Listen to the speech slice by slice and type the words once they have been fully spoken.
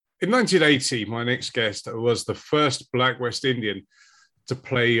In 1980, my next guest was the first Black West Indian to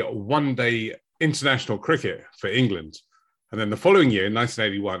play one-day international cricket for England. And then the following year, in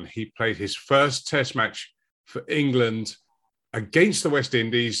 1981, he played his first Test match for England against the West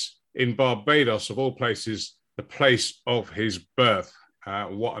Indies in Barbados, of all places, the place of his birth.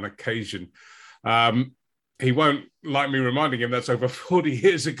 What an occasion. He won't like me reminding him that's over 40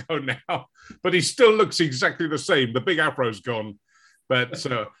 years ago now, but he still looks exactly the same. The big afro's gone. But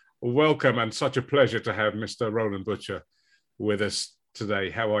welcome, and such a pleasure to have Mr. Roland Butcher with us today.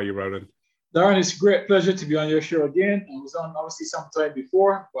 How are you, Roland? Darren, it's a great pleasure to be on your show again. I was on obviously sometime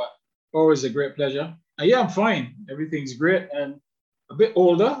before, but always a great pleasure. And yeah, I'm fine. Everything's great and a bit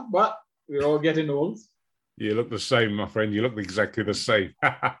older, but we're all getting old. You look the same, my friend. You look exactly the same.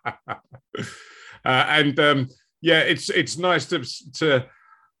 It's nice to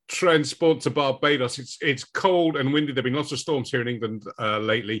transport to Barbados. It's cold and windy. There've been lots of storms here in England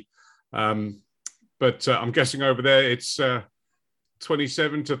lately, but I'm guessing over there it's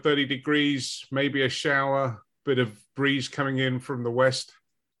 27 to 30 degrees, maybe a shower, bit of breeze coming in from the west.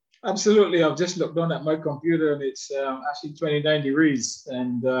 Absolutely. I've just looked on at my computer and it's actually 29 degrees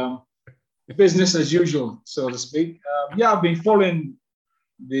and business as usual, so to speak. I've been following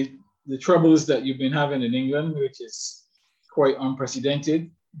the troubles that you've been having in England, which is quite unprecedented.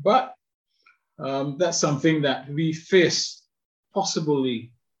 But that's something that we face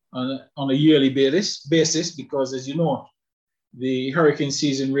possibly on a yearly basis because, as you know, the hurricane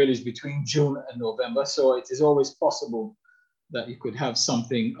season really is between June and November. So it is always possible that you could have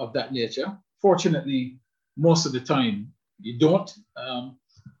something of that nature. Fortunately, most of the time you don't.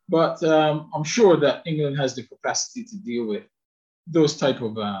 But I'm sure that England has the capacity to deal with those type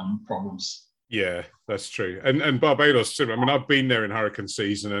of problems. Yeah, that's true. And Barbados too. I mean, I've been there in hurricane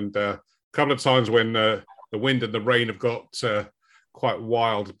season, and a couple of times when the wind and the rain have got quite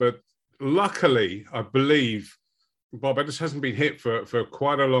wild. But luckily, I believe Barbados hasn't been hit for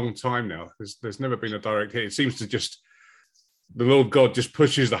quite a long time now. There's never been a direct hit. It seems to just, the Lord God just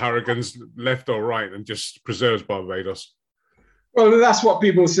pushes the hurricanes left or right and just preserves Barbados. Well, that's what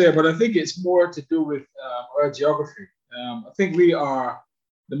people say, but I think it's more to do with our geography. I think we are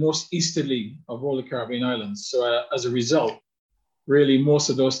the most easterly of all the Caribbean islands. So as a result, really most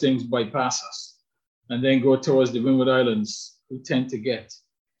of those things bypass us and then go towards the Windward Islands, who tend to get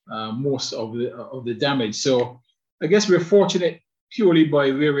most of the damage. So I guess we're fortunate purely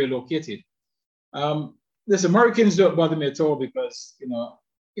by where we're located. Listen, Americans don't bother me at all because, you know,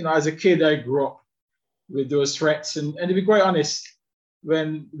 as a kid, I grew up with those threats. And to be quite honest,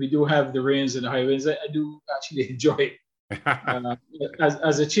 when we do have the rains and the high winds, I do actually enjoy it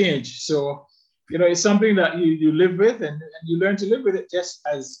as a change. So, it's something that you live with and you learn to live with it, just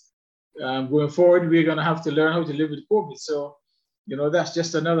as going forward, we're going to have to learn how to live with COVID. So, that's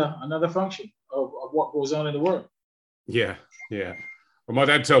just another function of what goes on in the world. Yeah. Well, my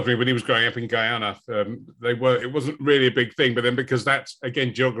dad tells me when he was growing up in Guyana, it wasn't really a big thing, but then because that's,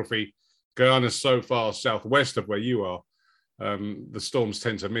 again, geography, Guyana's so far southwest of where you are, the storms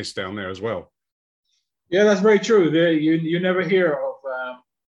tend to miss down there as well. Yeah, that's very true. You never hear of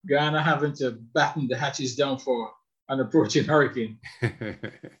Guyana having to batten the hatches down for an approaching hurricane.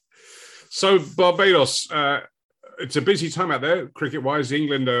 So Barbados, it's a busy time out there, cricket-wise.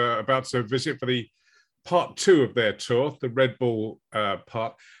 England are about to visit for the part 2 of their tour, the Red Bull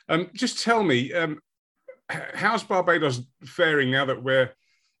part. Just tell me, how's Barbados faring now that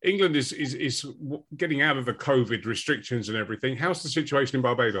England is getting out of the COVID restrictions and everything? How's the situation in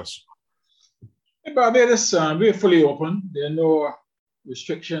Barbados? In Barbados, we're fully open. There are no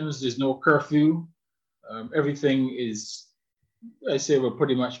restrictions. There's no curfew. Everything is, I say, we're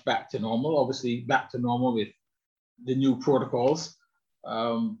pretty much back to normal. Obviously, back to normal with the new protocols.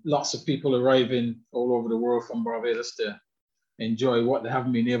 Lots of people arriving all over the world from Barbados to enjoy what they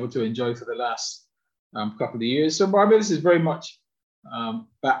haven't been able to enjoy for the last couple of years. So Barbados is very much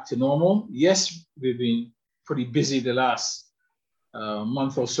back to normal. Yes, we've been pretty busy the last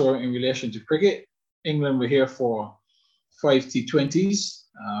month or so in relation to cricket. England were here for 5 T20s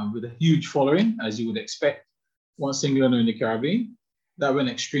with a huge following, as you would expect, once England are in the Caribbean. That went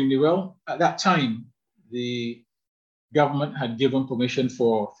extremely well. At that time, the government had given permission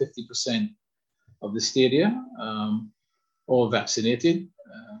for 50% of the stadia, all vaccinated.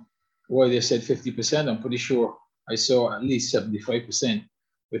 Why they said 50%, I'm pretty sure I saw at least 75%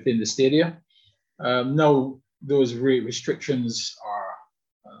 within the stadia. Now those restrictions are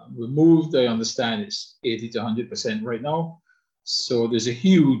removed. I understand it's 80 to 100% right now. So there's a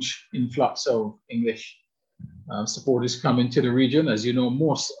huge influx of English supporters coming to the region. As you know,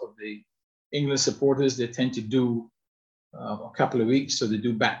 most of the England supporters, they tend to do a couple of weeks. So they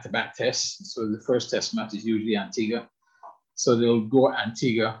do back-to-back tests. So the first test match is usually Antigua. So they'll go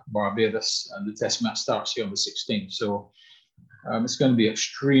Antigua, Barbados, and the test match starts here on the 16th. So it's going to be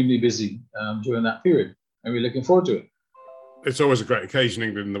extremely busy during that period, and we're looking forward to it. It's always a great occasion,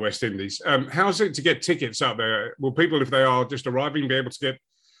 England and the West Indies. How's it to get tickets out there? Will people, if they are just arriving, be able to get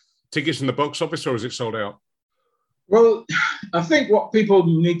tickets in the box office, or is it sold out? Well, I think what people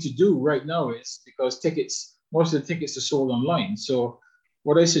need to do right now is, because most of the tickets are sold online. So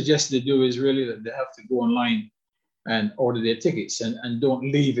what I suggest they do is really that they have to go online and order their tickets and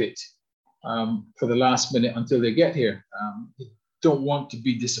don't leave it for the last minute until they get here. You don't want to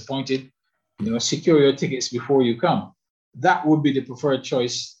be disappointed. Secure your tickets before you come. That would be the preferred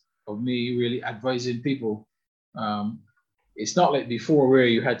choice of me really advising people. It's not like before where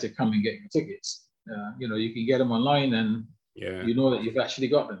you had to come and get your tickets. You can get them online and you know that you've actually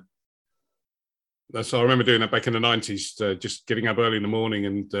got them. I remember doing that back in the 90s, just getting up early in the morning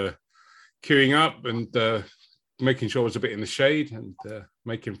and queuing up and making sure I was a bit in the shade and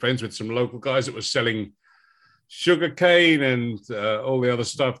making friends with some local guys that were selling sugar cane and all the other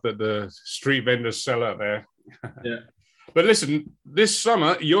stuff that the street vendors sell out there. Yeah. But listen, this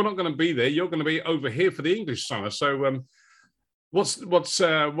summer, you're not going to be there. You're going to be over here for the English summer. So what's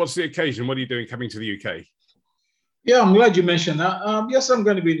the occasion? What are you doing coming to the UK? Yeah, I'm glad you mentioned that. Yes, I'm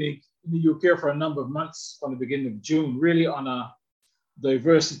going to be in the UK for a number of months from the beginning of June, really on a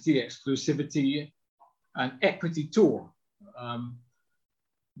diversity, exclusivity, and equity tour.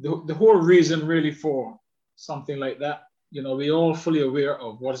 The whole reason really for something like that, we're all fully aware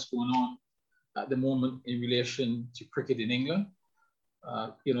of what is going on at the moment in relation to cricket in England.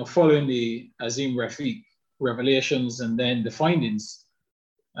 Following the Azim Rafiq revelations and then the findings,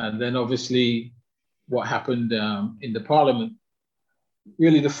 and then obviously what happened in the Parliament,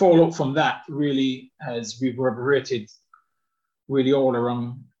 really the fallout from that really has reverberated really all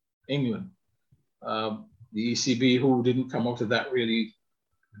around England. The ECB, who didn't come out of that really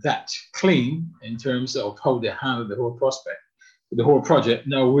that clean in terms of how they handled the whole project,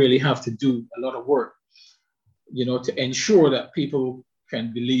 now really have to do a lot of work, to ensure that people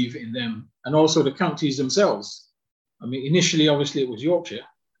can believe in them, and also the counties themselves. I mean, initially, obviously, it was Yorkshire,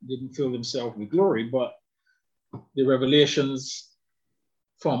 didn't fill themselves with glory, but the revelations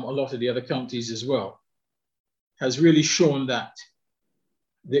from a lot of the other counties as well has really shown that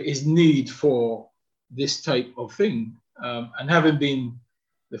there is need for this type of thing. And having been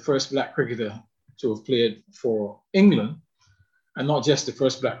the first black cricketer to have played for England, and not just the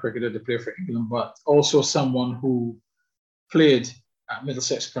first black cricketer to play for England, but also someone who played at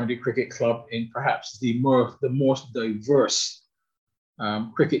Middlesex County Cricket Club in perhaps the most diverse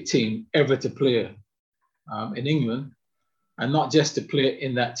cricket team ever to play in England, and not just to play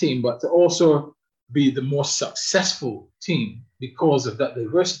in that team, but to also be the most successful team because of that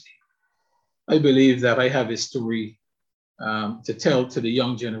diversity. I believe that I have a story to tell to the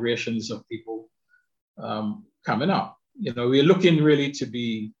young generations of people coming up. We're looking really to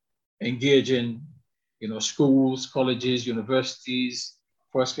be engaging, schools, colleges, universities,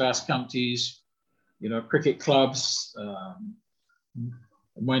 first-class counties, cricket clubs,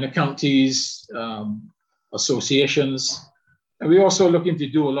 minor counties, associations. And we're also looking to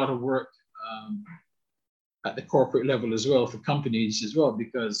do a lot of work at the corporate level as well, for companies as well,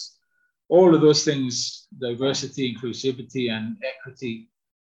 because all of those things, diversity, inclusivity, and equity,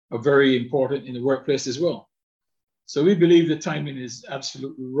 are very important in the workplace as well. So we believe the timing is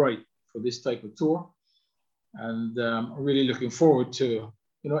absolutely right for this type of tour. And I'm really looking forward to,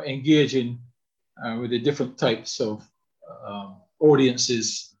 engaging with the different types of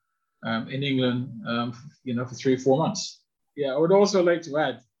audiences in England, for 3 or 4 months. Yeah, I would also like to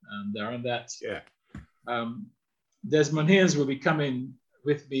add, Darren, that Desmond Haynes will be coming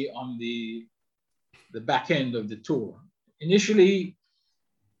with me on the back end of the tour. Initially,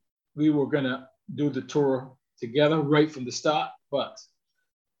 we were going to do the tour together right from the start, but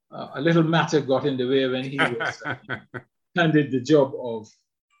a little matter got in the way when he was handed the job of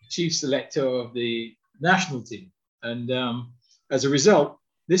chief selector of the national team. And as a result,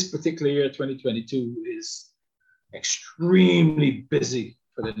 this particular year, 2022, is extremely busy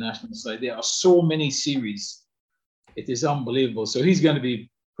for the national side. There are so many series. It is unbelievable. So he's going to be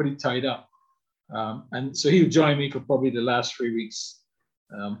pretty tied up. And so he'll join me for probably the last 3 weeks,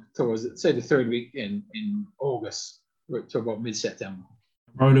 towards, say, the third week in August, to about mid-September.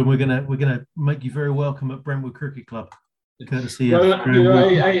 Roland, we're gonna make you very welcome at Brentwood Cricket Club. Courtesy of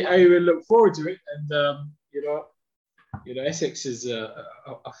I will look forward to it, and Essex is a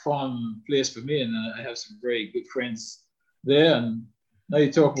fun place for me, and I have some very good friends there. And now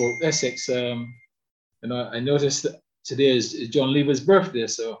you talk about Essex, I noticed that today is John Lever's birthday,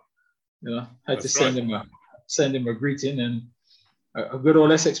 so had That's to send him a greeting, and a good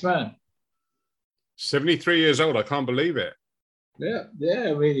old Essex man. 73 years old. I can't believe it. Yeah.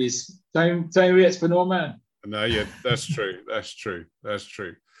 I mean, it's time waits for no man. No, yeah, that's true. That's true.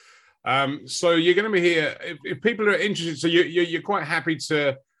 So you're going to be here. If people are interested, so you're quite happy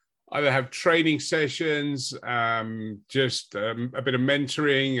to either have training sessions, just a bit of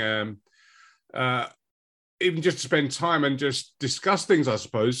mentoring, even just to spend time and just discuss things, I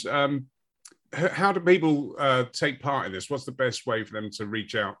suppose. How do people take part in this? What's the best way for them to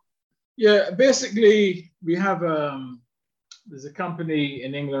reach out? Yeah, basically, we have there's a company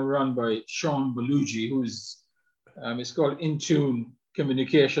in England run by Sean Belugi, who's it's called Intune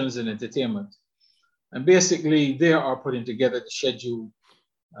Communications and Entertainment, and basically they are putting together the schedule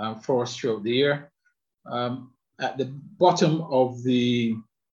for us throughout the year. At the bottom of the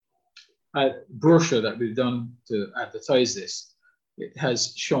brochure that we've done to advertise this, it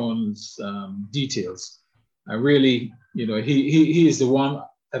has Sean's details. And really, he is the one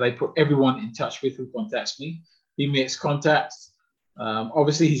that I put everyone in touch with who contacts me. He makes contacts.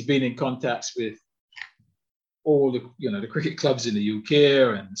 Obviously, he's been in contacts with all the cricket clubs in the UK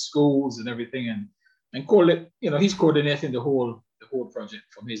and schools and everything, and he's coordinating the whole project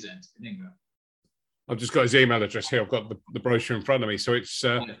from his end in England. I've just got his email address here. I've got the brochure in front of me. So it's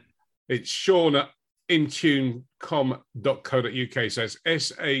Sean at intunecom.co.uk. So it's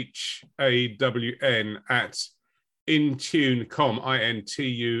SHAWN at intunecom,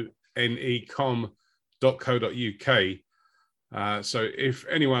 INTUNE.com.co.uk. So if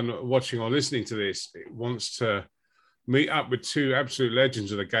anyone watching or listening to this wants to meet up with two absolute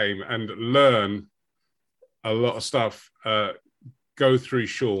legends of the game and learn a lot of stuff, go through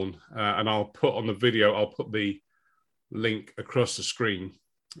Sean, and I'll put on the video, I'll put the link across the screen.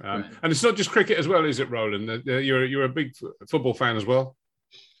 And it's not just cricket as well, is it, Roland? You're a big football fan as well?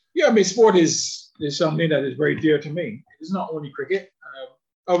 Yeah, I mean, sport is something that is very dear to me. It's not only cricket.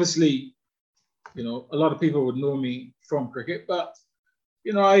 Obviously, a lot of people would know me from cricket, but,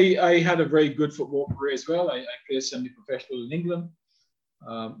 I had a very good football career as well. I played semi-professional in England.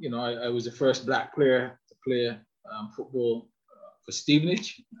 I was the first black player to play football for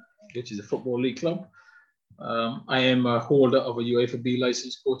Stevenage, which is a football league club. I am a holder of a UEFA B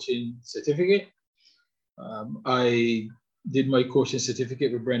licensed coaching certificate. I did my coaching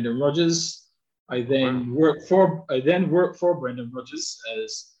certificate with Brendan Rodgers. I then worked for Brendan Rodgers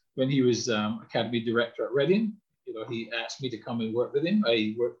when he was academy director at Reading. He asked me to come and work with him.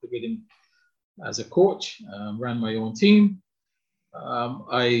 I worked with him as a coach, ran my own team.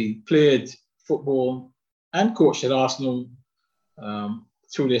 I played football and coached at Arsenal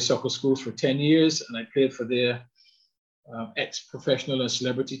through their soccer schools for 10 years, and I played for their ex-professional and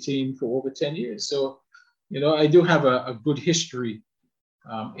celebrity team for over 10 years. So, I do have a good history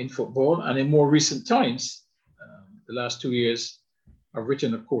in football, and in more recent times, the last 2 years, I've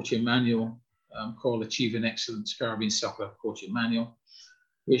written a coaching manual called Achieving Excellence Caribbean Soccer Coaching Manual,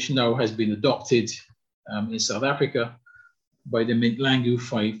 which now has been adopted in South Africa by the Mintlangu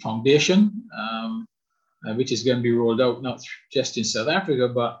Foundation, which is going to be rolled out not just in South Africa,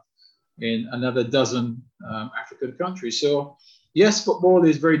 but in another dozen African countries. So yes, football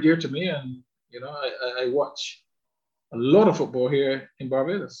is very dear to me, and I watch a lot of football here in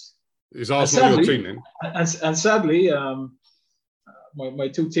Barbados. Is Arsenal your team then? And sadly, my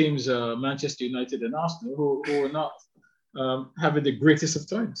two teams, Manchester United and Arsenal, who are not having the greatest of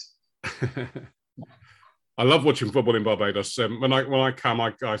times. I love watching football in Barbados. When I come,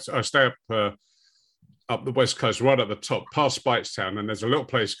 I stay up the west coast, right at the top, past Speightstown, and there's a little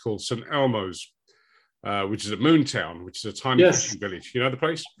place called St Elmo's, which is at Moontown, which is a tiny fishing village. You know the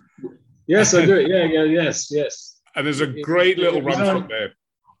place? Yes, I do. Yeah, yes. And there's a great little run up there.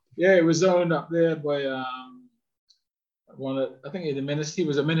 Yeah, it was owned up there by I think he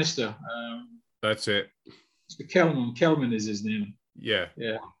was a minister. That's it. Mr. Kelman. Kelman is his name. Yeah.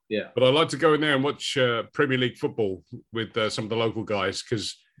 Yeah. But I like to go in there and watch Premier League football with some of the local guys,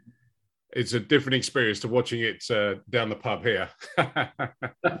 because it's a different experience to watching it down the pub here.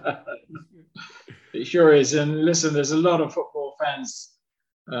 It sure is. And listen, there's a lot of football fans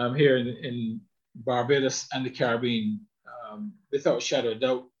here in Barbados and the Caribbean, without a shadow of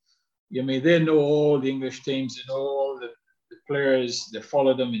doubt. I mean, they know all the English teams, they know all the players, they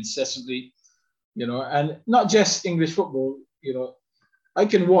follow them incessantly, and not just English football. I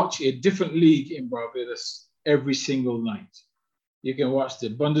can watch a different league in Barbados every single night. You can watch the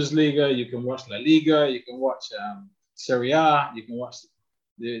Bundesliga, you can watch La Liga, you can watch Serie A, you can watch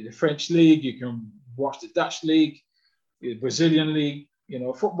the French league, you can watch the Dutch league, the Brazilian league.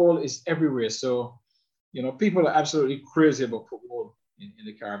 Football is everywhere. So people are absolutely crazy about football in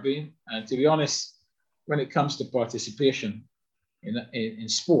the Caribbean. And to be honest, when it comes to participation in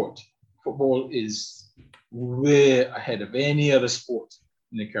sport, football is way ahead of any other sport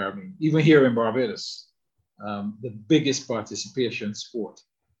in the Caribbean. Even here in Barbados, the biggest participation sport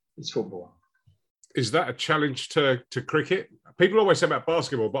is football. Is that a challenge to cricket? People always say about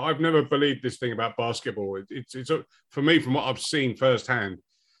basketball, but I've never believed this thing about basketball. It's for me, from what I've seen firsthand,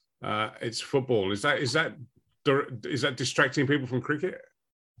 it's football. Is that distracting people from cricket?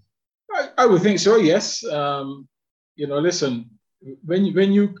 I would think so. Yes. Listen, when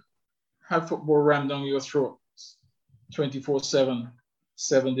you have football rammed down your throat 24/7,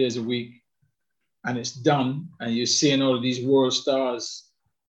 7 days a week, and it's done, and you're seeing all of these world stars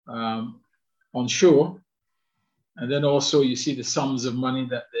on show, and then also you see the sums of money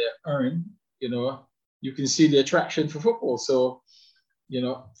that they earn, you can see the attraction for football. So,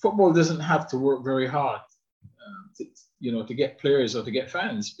 football doesn't have to work very hard, to get players or to get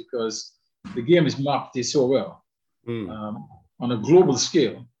fans, because the game is marketed so well on a global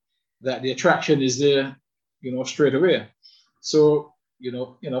scale that the attraction is there, straight away. So,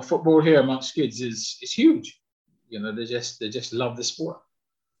 football here amongst kids is huge. They just love the sport.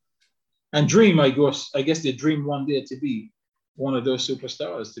 And dream, I guess they dream one day to be one of those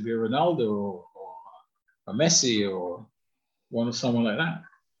superstars, to be a Ronaldo or a Messi or someone like that.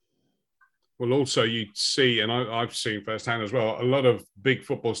 Well, also you see, and I've seen firsthand as well, a lot of big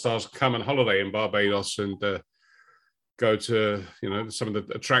football stars come on holiday in Barbados and go to, some of the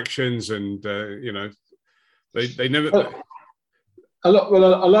attractions, and they never. A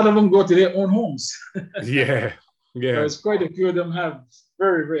lot of them go to their own homes. Yeah. There's quite a few of them have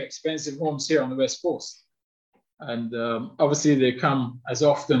very, very expensive homes here on the West Coast. And obviously they come as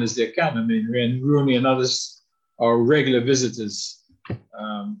often as they can. I mean, Rooney and others are regular visitors,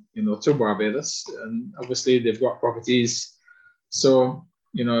 to Barbados. And obviously they've got properties. So,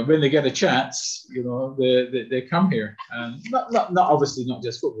 when they get a chance, they come here. And not obviously not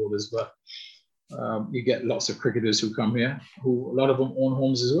just footballers, but you get lots of cricketers who come here, who a lot of them own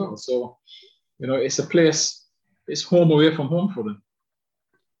homes as well. So, it's a place. It's home away from home for them.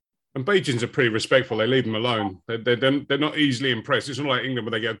 And Bajans are pretty respectful. They leave them alone. They're not easily impressed. It's not like England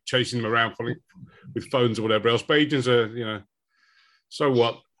where they go chasing them around with phones or whatever else. Bajans are, so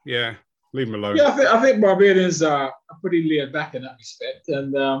what? Yeah, leave them alone. Yeah, I think Barbadians are pretty laid back in that respect.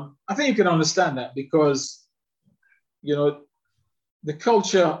 And I think you can understand that because, the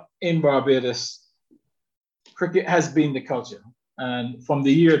culture in Barbados, cricket has been the culture. And from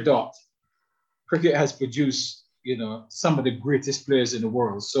the year dot, cricket has produced some of the greatest players in the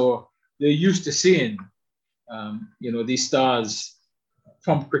world. So they're used to seeing, these stars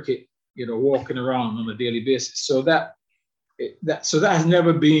from cricket, walking around on a daily basis. So that has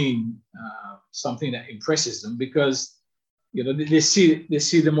never been something that impresses them because, they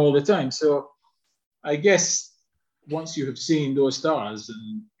see them all the time. So I guess once you have seen those stars,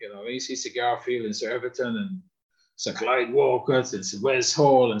 and you see Sir Garfield and Sir Everton and Sir Clyde Walcott and Sir Wes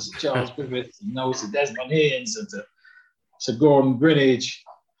Hall and Sir Charles Griffith, and now Sir Desmond Haynes and Sir Gordon Greenidge,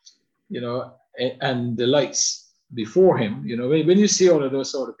 and the likes before him. When you see all of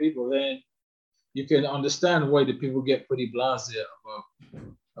those sort of people, then you can understand why the people get pretty blasé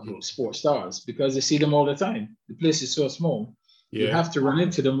about sports stars, because they see them all the time. The place is so small. Yeah. You have to run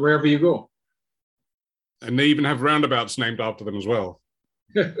into them wherever you go. And they even have roundabouts named after them as well.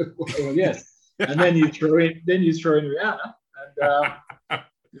 Well, yes. And then you throw in Rihanna, and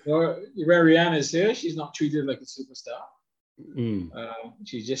when Rihanna is here, she's not treated like a superstar.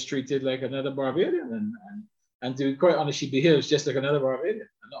 She's just treated like another Barbadian, and to be quite honest, she behaves just like another Barbadian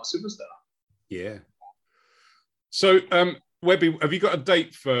and not a superstar. Yeah. So, Webby, have you got a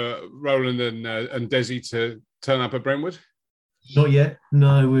date for Roland and Desi to turn up at Brentwood? Not yet.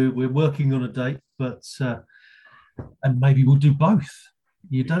 No, we're working on a date, but and maybe we'll do both.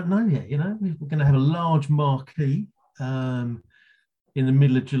 You don't know yet, We're going to have a large marquee in the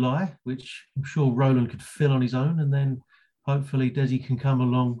middle of July, which I'm sure Roland could fill on his own, and then hopefully Desi can come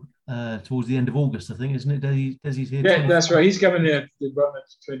along towards the end of August, I think, isn't it? Desi's here. Yeah, that's right. He's coming here the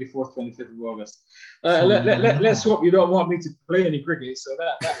 24th, 25th of August. Let's hope you don't want me to play any cricket, so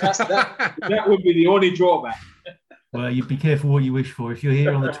that would be the only drawback. Well, you be careful what you wish for. If you're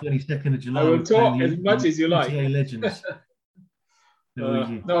here on the 22nd of July, I will talk as much as you like. Legends.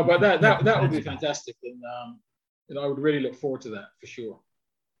 No, but that would be fantastic, and I would really look forward to that for sure.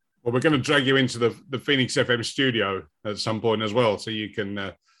 Well, we're going to drag you into the Phoenix FM studio at some point as well, so you can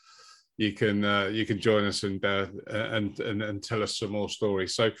join us and tell us some more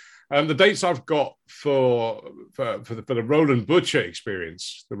stories. So the dates I've got for the Roland Butcher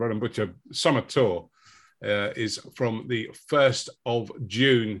experience, the Roland Butcher summer tour, is from the 1st of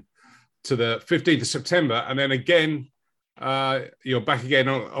June to the 15th of September. And then again, you're back again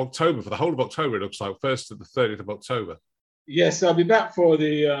on October, for the whole of October, it looks like, 1st to the 30th of October. Yes, I'll be back for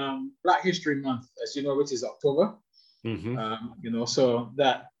the Black History Month, as you know, which is October. Mm-hmm. So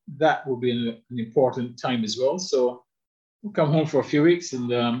that will be an important time as well. So we'll come home for a few weeks and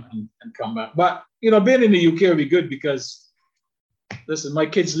come back. But, being in the UK will be good because, listen, my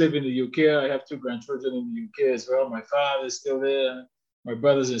kids live in the UK. I have 2 grandchildren in the UK as well. My father's still there. My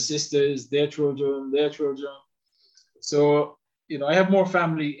brothers and sisters, their children. So, I have more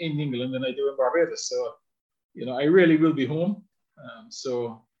family in England than I do in Barbados. So, I really will be home.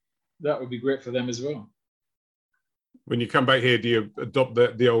 So that would be great for them as well. When you come back here, do you adopt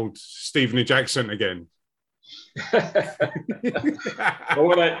the old Stevenage accent again?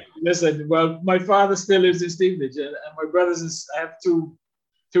 Well, my father still lives in Stevenage, and my brothers, I have two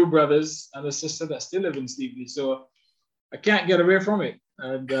brothers and a sister that still live in Stevenage. So I can't get away from it.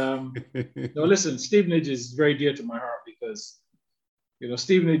 And listen, Stevenage is very dear to my heart because,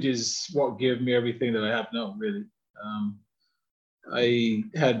 Stevenage is what gave me everything that I have now, really. I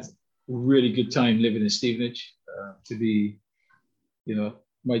had really good time living in Stevenage.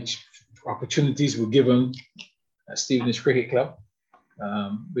 My opportunities were given at Stevenage Cricket Club,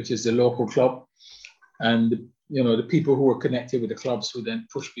 which is the local club. And, the people who were connected with the clubs would then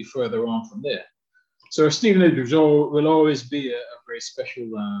push me further on from there. So Stevenage will always be a very special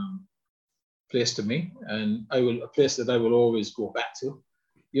place to me, and a place that I will always go back to.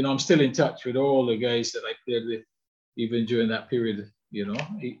 I'm still in touch with all the guys that I played with, even during that period.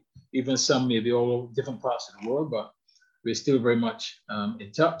 Even some maybe all different parts of the world, but we're still very much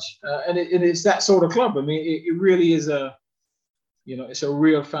in touch. And it's that sort of club. I mean, it really is it's a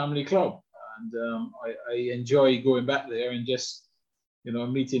real family club, and I enjoy going back there and just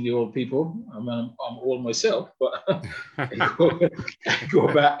meeting the old people. I'm old myself, but I go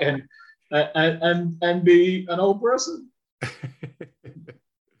back and be an old person.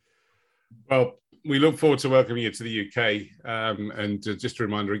 Well, we look forward to welcoming you to the UK. And just a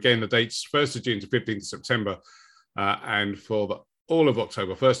reminder again, the dates 1st of June to 15th of September, and for all of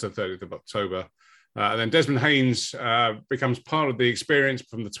October, 1st to 30th of October. And then Desmond Haynes becomes part of the experience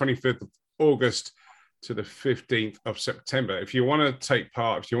from the 25th of August to the 15th of September. If you want to take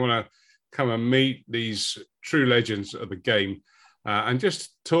part, if you want to come and meet these true legends of the game and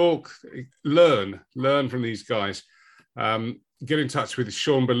just talk, learn from these guys, get in touch with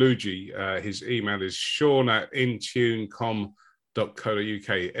Shawn Balugi. His email is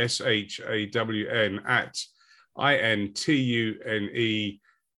shawn@intunecom.co.uk,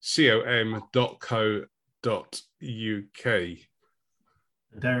 shawn@intunecom.co.uk.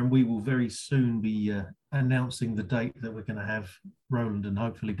 Darren, we will very soon be announcing the date that we're going to have Roland and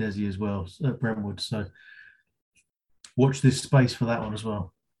hopefully Desi as well at Brentwood. So watch this space for that one as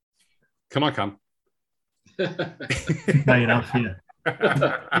well. Can I come? Fair enough, yeah.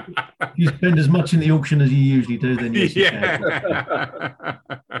 If you spend as much in the auction as you usually do, then yes, you can.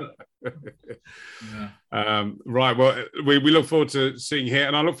 Right. Well, we look forward to seeing you here,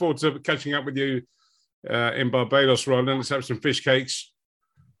 and I look forward to catching up with you in Barbados, Roland. Let's have some fish cakes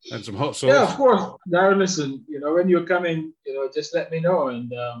and some hot sauce. Yeah, of course. Darren, listen, when you're coming, just let me know,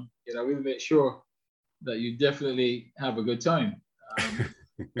 and we'll make sure that you definitely have a good time.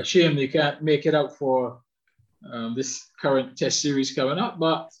 A shame you can't make it out for this current test series coming up,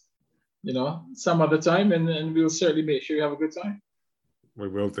 but some other time, and we'll certainly make sure you have a good time. We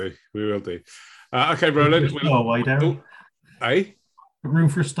will do. Okay, Roland. Starway, Darren. Hey? Room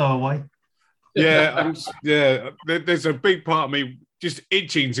for a starway. Yeah, There's a big part of me just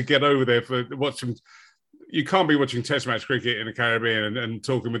itching to get over there for watching. You can't be watching Test match cricket in the Caribbean and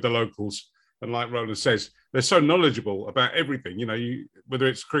talking with the locals. And like Roland says, they're so knowledgeable about everything. Whether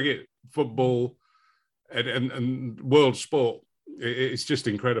it's cricket, football, and world sport, it's just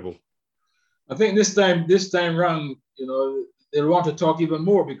incredible. I think this time round, they'll want to talk even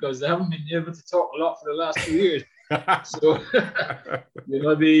more because they haven't been able to talk a lot for the last 2 years. So,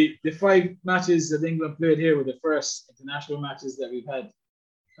 the 5 matches that England played here were the first international matches that we've had,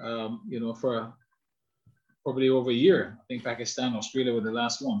 for probably over a year. I think Pakistan, Australia were the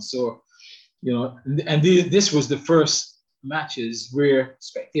last one. So, this was the first matches where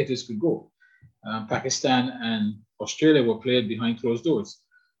spectators could go. Pakistan and Australia were played behind closed doors.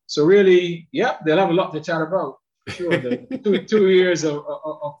 So really, yeah, they'll have a lot to chat about. Sure, the 2 years of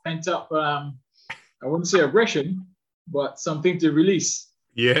pent up, I wouldn't say aggression, but something to release.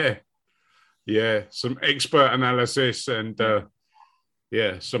 Yeah, some expert analysis and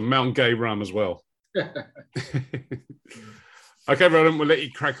some Mount Gay rum as well. Okay, Roland, we'll let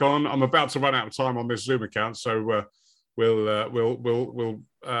you crack on. I'm about to run out of time on this Zoom account, so we'll wrap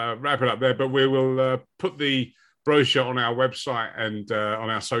it up there. But we will put the brochure on our website and on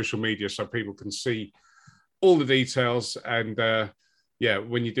our social media so people can see all the details. And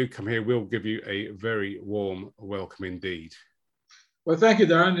when you do come here, we'll give you a very warm welcome indeed. Well, thank you,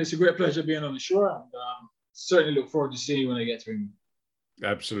 Darren. It's a great pleasure being on the show, and certainly look forward to seeing you when I get to England.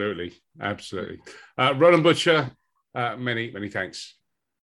 Absolutely. Roland Butcher, many thanks.